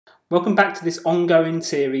Welcome back to this ongoing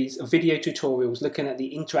series of video tutorials looking at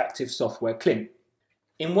the interactive software Klynt.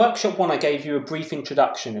 In Workshop 1 I gave you a brief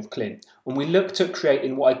introduction of Klynt and we looked at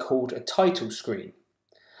creating what I called a title screen.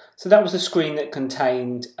 So that was a screen that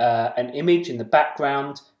contained an image in the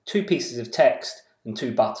background, two pieces of text and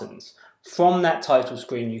two buttons. From that title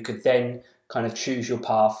screen you could then kind of choose your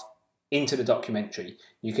path into the documentary.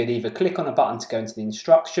 You could either click on a button to go into the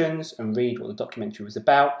instructions and read what the documentary was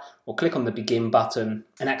about, or click on the begin button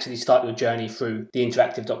and actually start your journey through the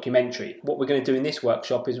interactive documentary. What we're going to do in this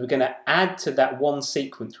workshop is we're going to add to that one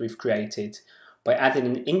sequence we've created by adding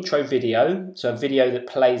an intro video, so a video that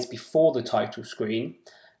plays before the title screen,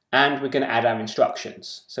 and we're going to add our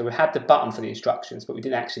instructions. So we had the button for the instructions, but we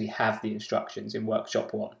didn't actually have the instructions in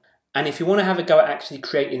Workshop 1. And if you want to have a go at actually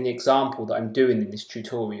creating the example that I'm doing in this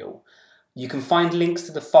tutorial, you can find links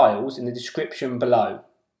to the files in the description below.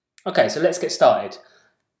 Okay, so let's get started.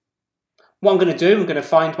 What I'm going to do, I'm going to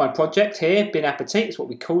find my project here, Bin Appetit, is what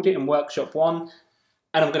we called it in Workshop 1,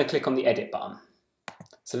 and I'm going to click on the edit button.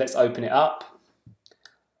 So let's open it up.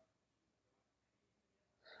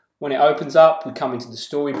 When it opens up, we come into the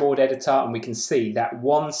storyboard editor and we can see that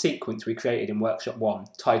one sequence we created in Workshop 1,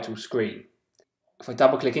 title screen. If I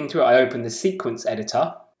double click into it, I open the sequence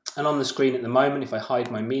editor. And on the screen at the moment, if I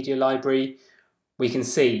hide my media library, we can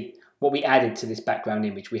see what we added to this background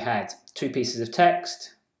image. We had two pieces of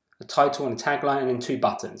text, a title and a tagline, and then two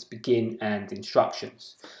buttons, begin and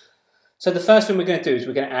instructions. So the first thing we're going to do is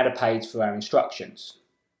we're going to add a page for our instructions.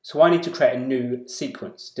 So I need to create a new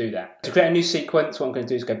sequence to do that. To create a new sequence, what I'm going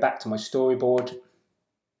to do is go back to my storyboard.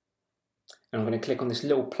 And I'm going to click on this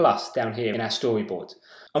little plus down here in our storyboard.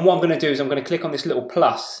 And what I'm going to do is I'm going to click on this little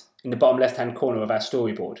plus in the bottom left hand corner of our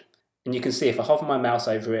storyboard. And you can see if I hover my mouse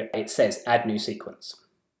over it, it says add new sequence.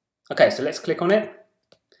 Okay, so let's click on it.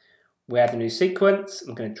 We add the new sequence.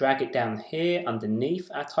 I'm going to drag it down here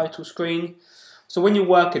underneath our title screen. So when you're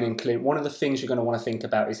working in Klynt, one of the things you're going to want to think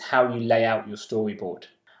about is how you lay out your storyboard.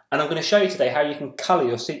 And I'm going to show you today how you can colour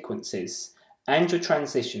your sequences and your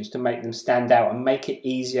transitions to make them stand out and make it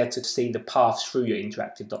easier to see the paths through your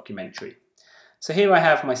interactive documentary. So here I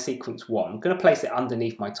have my sequence 1. I'm going to place it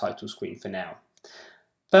underneath my title screen for now.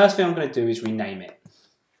 First thing I'm going to do is rename it.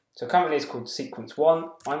 So currently it's called sequence 1.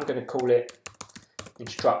 I'm going to call it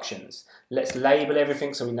instructions. Let's label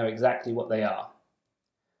everything so we know exactly what they are.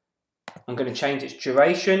 I'm going to change its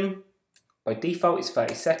duration. By default it's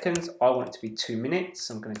 30 seconds. I want it to be 2 minutes.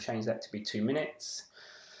 I'm going to change that to be 2 minutes.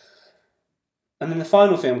 And then the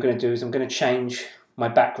final thing I'm going to do is I'm going to change my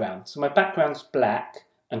background. So my background's black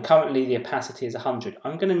and currently the opacity is 100.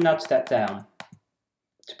 I'm going to nudge that down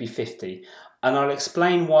to be 50. And I'll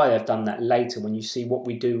explain why I've done that later when you see what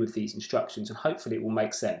we do with these instructions, and hopefully it will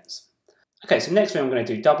make sense. Okay, so next thing I'm going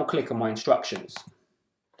to do, double click on my instructions.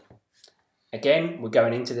 Again, we're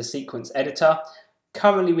going into the sequence editor.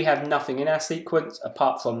 Currently we have nothing in our sequence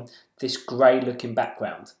apart from this grey looking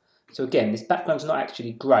background. So again, this background's not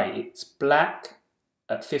actually grey, it's black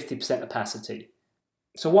at 50% opacity.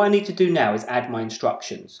 So what I need to do now is add my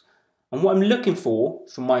instructions. And what I'm looking for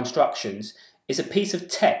from my instructions is a piece of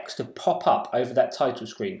text to pop up over that title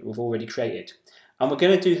screen that we've already created. And we're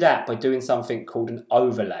going to do that by doing something called an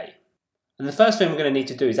overlay. And the first thing we're going to need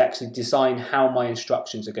to do is actually design how my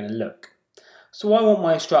instructions are going to look. So I want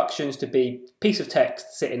my instructions to be a piece of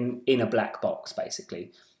text sitting in a black box,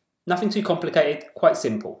 basically. Nothing too complicated, quite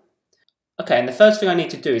simple. Okay, and the first thing I need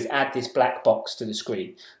to do is add this black box to the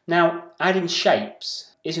screen. Now, adding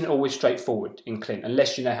shapes isn't always straightforward in Klynt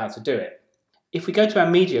unless you know how to do it. If we go to our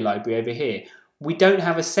media library over here, we don't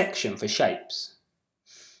have a section for shapes.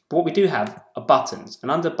 But what we do have are buttons, and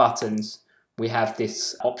under buttons we have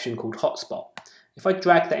this option called hotspot. If I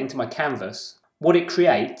drag that into my canvas, what it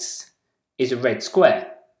creates is a red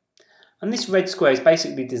square. And this red square is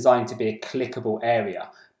basically designed to be a clickable area.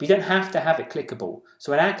 But you don't have to have it clickable.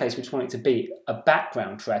 So in our case, we just want it to be a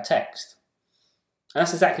background for our text. And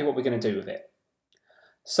that's exactly what we're going to do with it.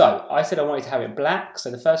 So I said I wanted to have it black. So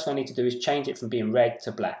the first thing I need to do is change it from being red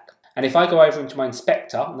to black. And if I go over into my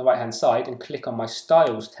inspector on the right hand side and click on my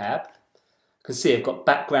styles tab, you can see I've got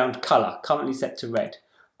background color currently set to red.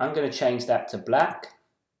 I'm going to change that to black.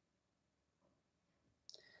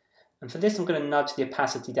 And for this, I'm going to nudge the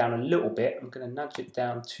opacity down a little bit. I'm going to nudge it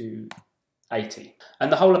down to 80.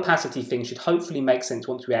 And the whole opacity thing should hopefully make sense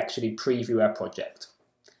once we actually preview our project.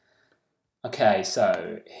 Okay,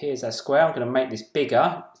 so here's our square. I'm going to make this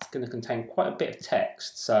bigger. It's going to contain quite a bit of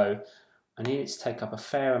text, so I need it to take up a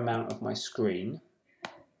fair amount of my screen.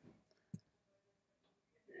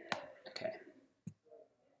 Okay.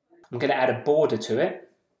 I'm going to add a border to it.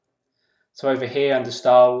 So over here under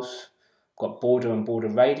styles, got border and border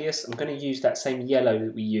radius. I'm going to use that same yellow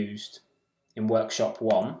that we used in workshop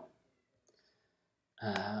 1.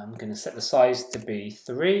 I'm going to set the size to be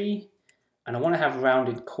 3, and I want to have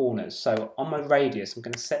rounded corners. So on my radius, I'm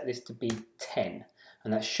going to set this to be 10,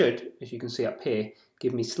 and that should, as you can see up here,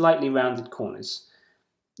 give me slightly rounded corners.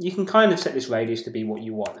 You can kind of set this radius to be what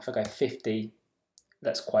you want. If I go 50,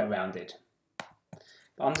 that's quite rounded.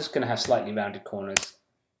 But I'm just going to have slightly rounded corners.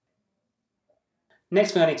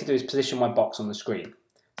 Next thing I need to do is position my box on the screen.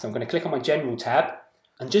 So I'm going to click on my General tab,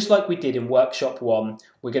 and just like we did in Workshop 1,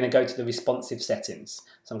 we're going to go to the responsive settings.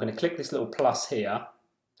 So I'm going to click this little plus here,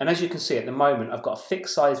 and as you can see at the moment I've got a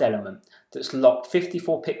fixed size element that's locked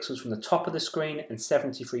 54 pixels from the top of the screen and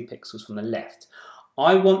 73 pixels from the left.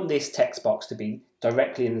 I want this text box to be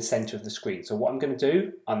directly in the center of the screen. So what I'm going to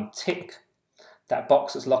do, untick that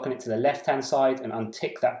box that's locking it to the left hand side and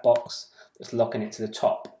untick that box that's locking it to the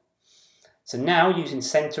top. So now using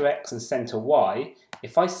center X and center Y,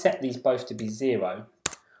 if I set these both to be 0,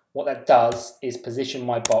 what that does is position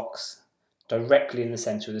my box directly in the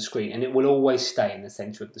center of the screen, and it will always stay in the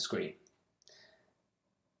center of the screen.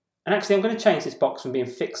 And actually I'm going to change this box from being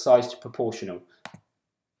fixed size to proportional,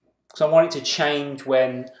 because I want it to change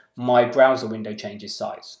when my browser window changes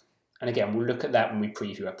size. And again, we'll look at that when we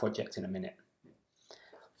preview our project in a minute.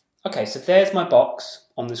 Okay, so there's my box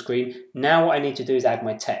on the screen. Now what I need to do is add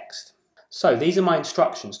my text. So these are my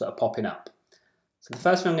instructions that are popping up. So the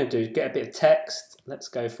first thing I'm going to do is get a bit of text. Let's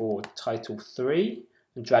go for title 3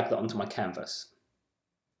 and drag that onto my canvas.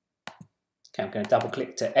 Okay, I'm going to double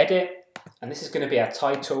click to edit, and this is going to be our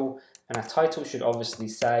title, and our title should obviously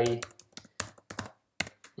say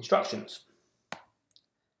instructions. I'm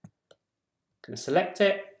going to select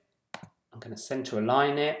it, I'm going to center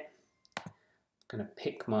align it, I'm going to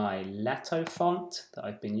pick my Lato font that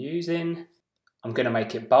I've been using, I'm going to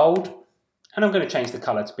make it bold, and I'm going to change the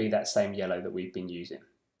colour to be that same yellow that we've been using.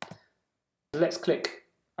 Let's click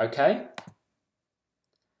OK.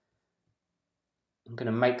 I'm going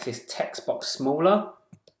to make this text box smaller,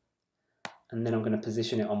 and then I'm going to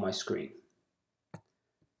position it on my screen.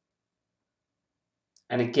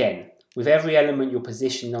 And again, with every element you're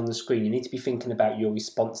positioning on the screen, you need to be thinking about your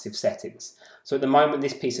responsive settings. So at the moment,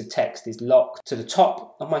 this piece of text is locked to the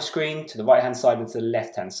top of my screen, to the right hand side and to the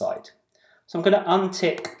left hand side. So I'm going to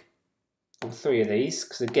untick all 3 of these,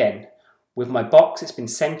 because again, with my box it's been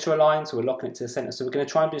center aligned, so we're locking it to the center. So we're going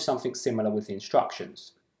to try and do something similar with the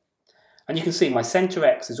instructions. And you can see my center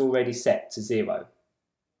X is already set to 0.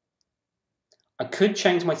 I could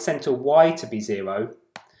change my center Y to be 0,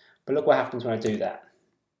 but look what happens when I do that.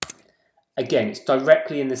 Again, it's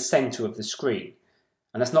directly in the center of the screen,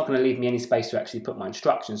 and that's not going to leave me any space to actually put my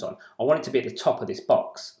instructions on. I want it to be at the top of this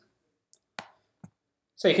box.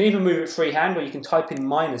 So you can either move it freehand, or you can type in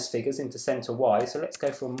minus figures into center Y. So let's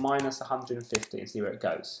go for a minus 150 and see where it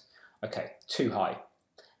goes. Okay, too high.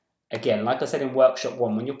 Again, like I said in Workshop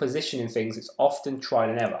 1, when you're positioning things, it's often trial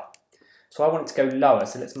and error. So I want it to go lower,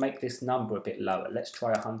 so let's make this number a bit lower. Let's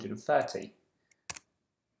try 130.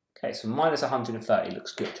 Okay, so minus 130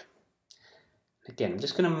 looks good. Again, I'm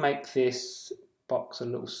just going to make this box a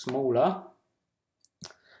little smaller.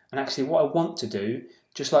 And actually what I want to do,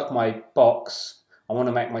 just like my box, I want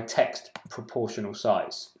to make my text proportional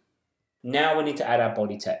size. Now we need to add our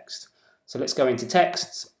body text. So let's go into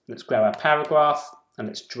texts, let's grab our paragraph, and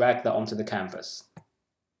let's drag that onto the canvas.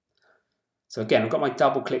 So again, I've got my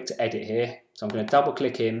double click to edit here. So I'm going to double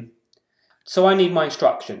click in. So I need my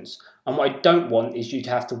instructions. And what I don't want is you to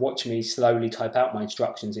have to watch me slowly type out my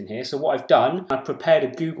instructions in here. So what I've done, I've prepared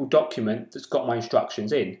a Google document that's got my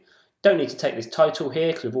instructions in. Don't need to take this title here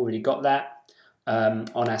because we've already got that on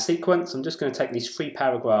our sequence. I'm just going to take these 3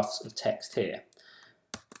 paragraphs of text here.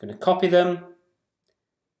 I'm going to copy them,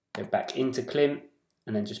 go back into Klynt,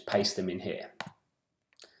 and then just paste them in here.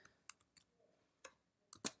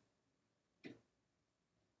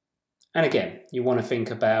 And again, you want to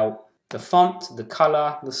think about the font, the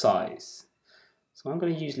colour, the size. So I'm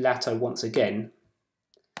going to use Lato once again.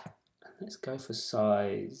 Let's go for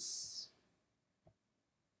size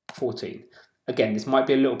 14. Again, this might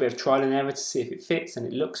be a little bit of trial and error to see if it fits and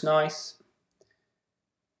it looks nice.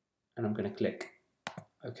 And I'm going to click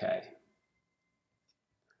OK.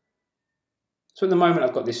 So at the moment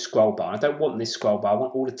I've got this scroll bar. I don't want this scroll bar, I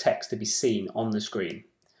want all the text to be seen on the screen.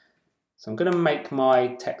 So I'm going to make my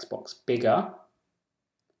text box bigger.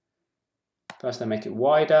 First I make it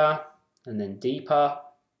wider and then deeper.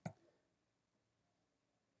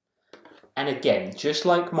 And again, just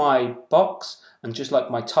like my box and just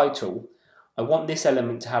like my title, I want this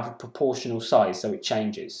element to have a proportional size so it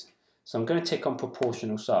changes. So I'm going to tick on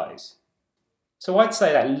proportional size. So I'd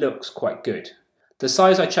say that looks quite good. The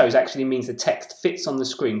size I chose actually means the text fits on the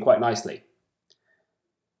screen quite nicely.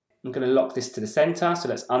 I'm going to lock this to the center, so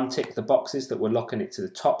let's untick the boxes that were locking it to the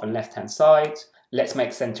top and left hand side. Let's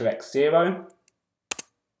make center X 0.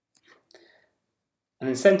 And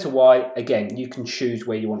then center Y, again, you can choose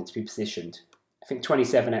where you want it to be positioned. I think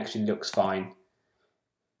 27 actually looks fine.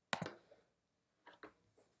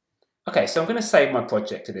 Okay, so I'm going to save my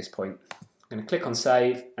project at this point. I'm going to click on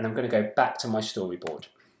save and I'm going to go back to my storyboard.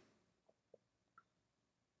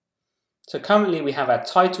 So currently we have our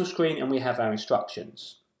title screen and we have our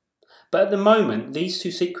instructions. But at the moment, these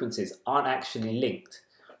two sequences aren't actually linked.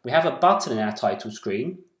 We have a button in our title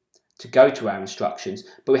screen to go to our instructions,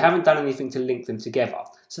 but we haven't done anything to link them together.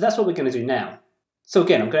 So that's what we're going to do now. So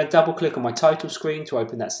again, I'm going to double click on my title screen to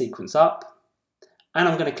open that sequence up, and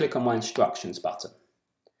I'm going to click on my instructions button.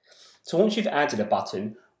 So once you've added a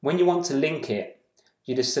button, when you want to link it,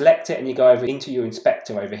 you just select it and you go over into your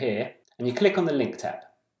inspector over here, and you click on the link tab.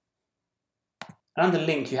 And under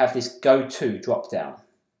link, you have this go to drop down.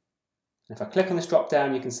 If I click on this drop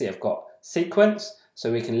down, you can see I've got sequence,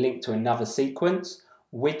 so we can link to another sequence.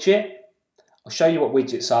 Widget, I'll show you what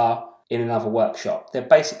widgets are in another workshop. They're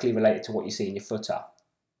basically related to what you see in your footer.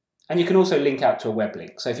 And you can also link out to a web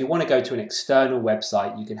link. So if you want to go to an external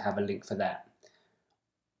website, you can have a link for that.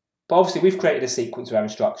 But obviously we've created a sequence with our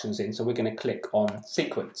instructions in, so we're going to click on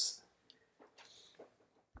sequence.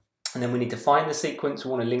 And then we need to find the sequence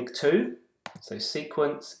we want to link to. So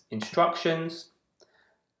sequence, instructions.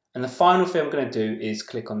 And the final thing I'm going to do is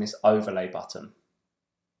click on this overlay button.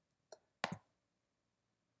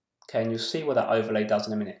 Okay, and you'll see what that overlay does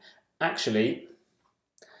in a minute. Actually,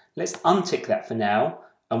 let's untick that for now,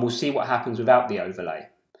 and we'll see what happens without the overlay.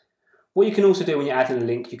 What you can also do when you're adding a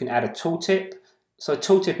link, you can add a tooltip. So a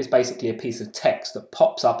tooltip is basically a piece of text that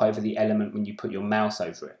pops up over the element when you put your mouse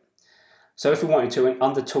over it. So if we wanted to,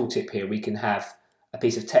 under tooltip here, we can have a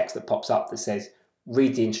piece of text that pops up that says,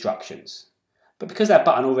 read the instructions. But because that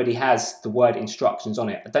button already has the word instructions on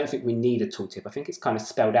it, I don't think we need a tooltip. I think it's kind of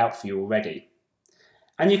spelled out for you already.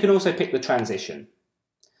 And you can also pick the transition.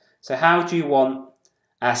 So how do you want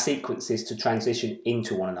our sequences to transition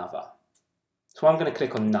into one another? So I'm going to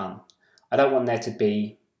click on none. I don't want there to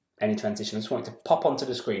be any transition. I just want it to pop onto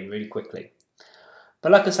the screen really quickly.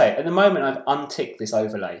 But like I say, at the moment I've unticked this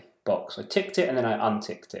overlay box. I ticked it and then I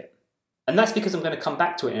unticked it. And that's because I'm going to come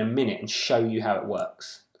back to it in a minute and show you how it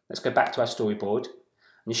works. Let's go back to our storyboard.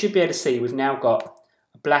 And you should be able to see we've now got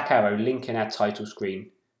a black arrow linking our title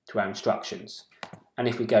screen to our instructions. And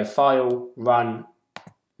if we go File, Run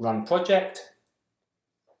Project,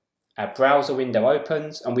 our browser window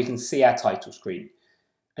opens and we can see our title screen.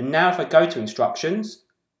 And now if I go to Instructions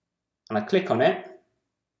and I click on it,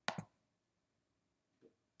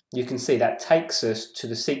 you can see that takes us to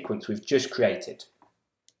the sequence we've just created.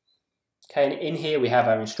 Okay, and in here we have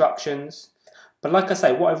our instructions. But like I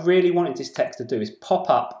say, what I really wanted this text to do is pop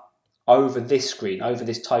up over this screen, over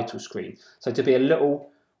this title screen. So to be a little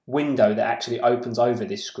window that actually opens over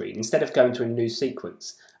this screen instead of going to a new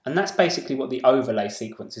sequence. And that's basically what the overlay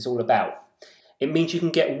sequence is all about. It means you can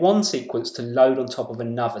get one sequence to load on top of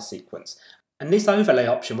another sequence. And this overlay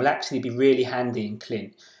option will actually be really handy in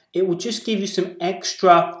Klynt. It will just give you some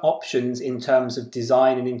extra options in terms of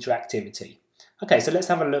design and interactivity. Okay, so let's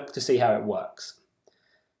have a look to see how it works.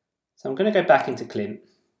 So I'm going to go back into Klynt.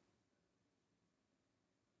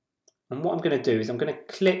 And what I'm going to do is I'm going to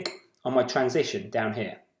click on my transition down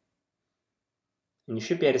here. And you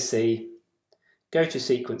should be able to see, go to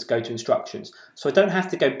sequence, go to instructions. So I don't have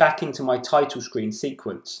to go back into my title screen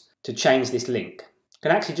sequence to change this link. I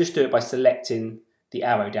can actually just do it by selecting the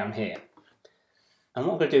arrow down here. And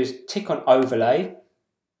what I'm going to do is tick on overlay.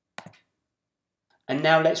 And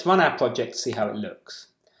now let's run our project to see how it looks.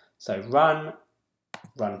 So run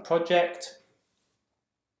project.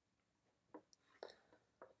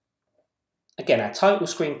 Again, our title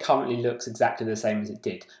screen currently looks exactly the same as it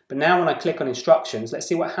did. But now when I click on instructions, let's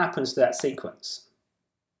see what happens to that sequence.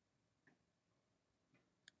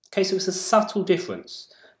 Okay, so it's a subtle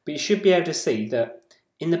difference, but you should be able to see that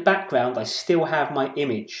in the background I still have my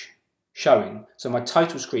image showing. So my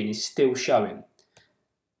title screen is still showing.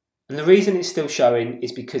 And the reason it's still showing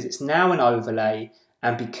is because it's now an overlay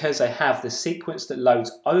and because I have the sequence that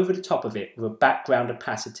loads over the top of it with a background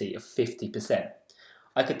opacity of 50%.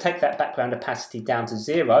 I could take that background opacity down to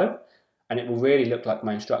 0 and it will really look like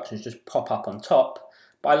my instructions just pop up on top,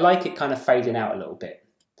 but I like it kind of fading out a little bit.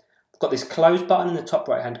 I've got this close button in the top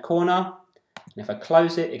right hand corner, and if I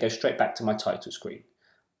close it, it goes straight back to my title screen.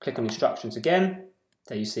 Click on instructions again,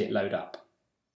 there you see it load up.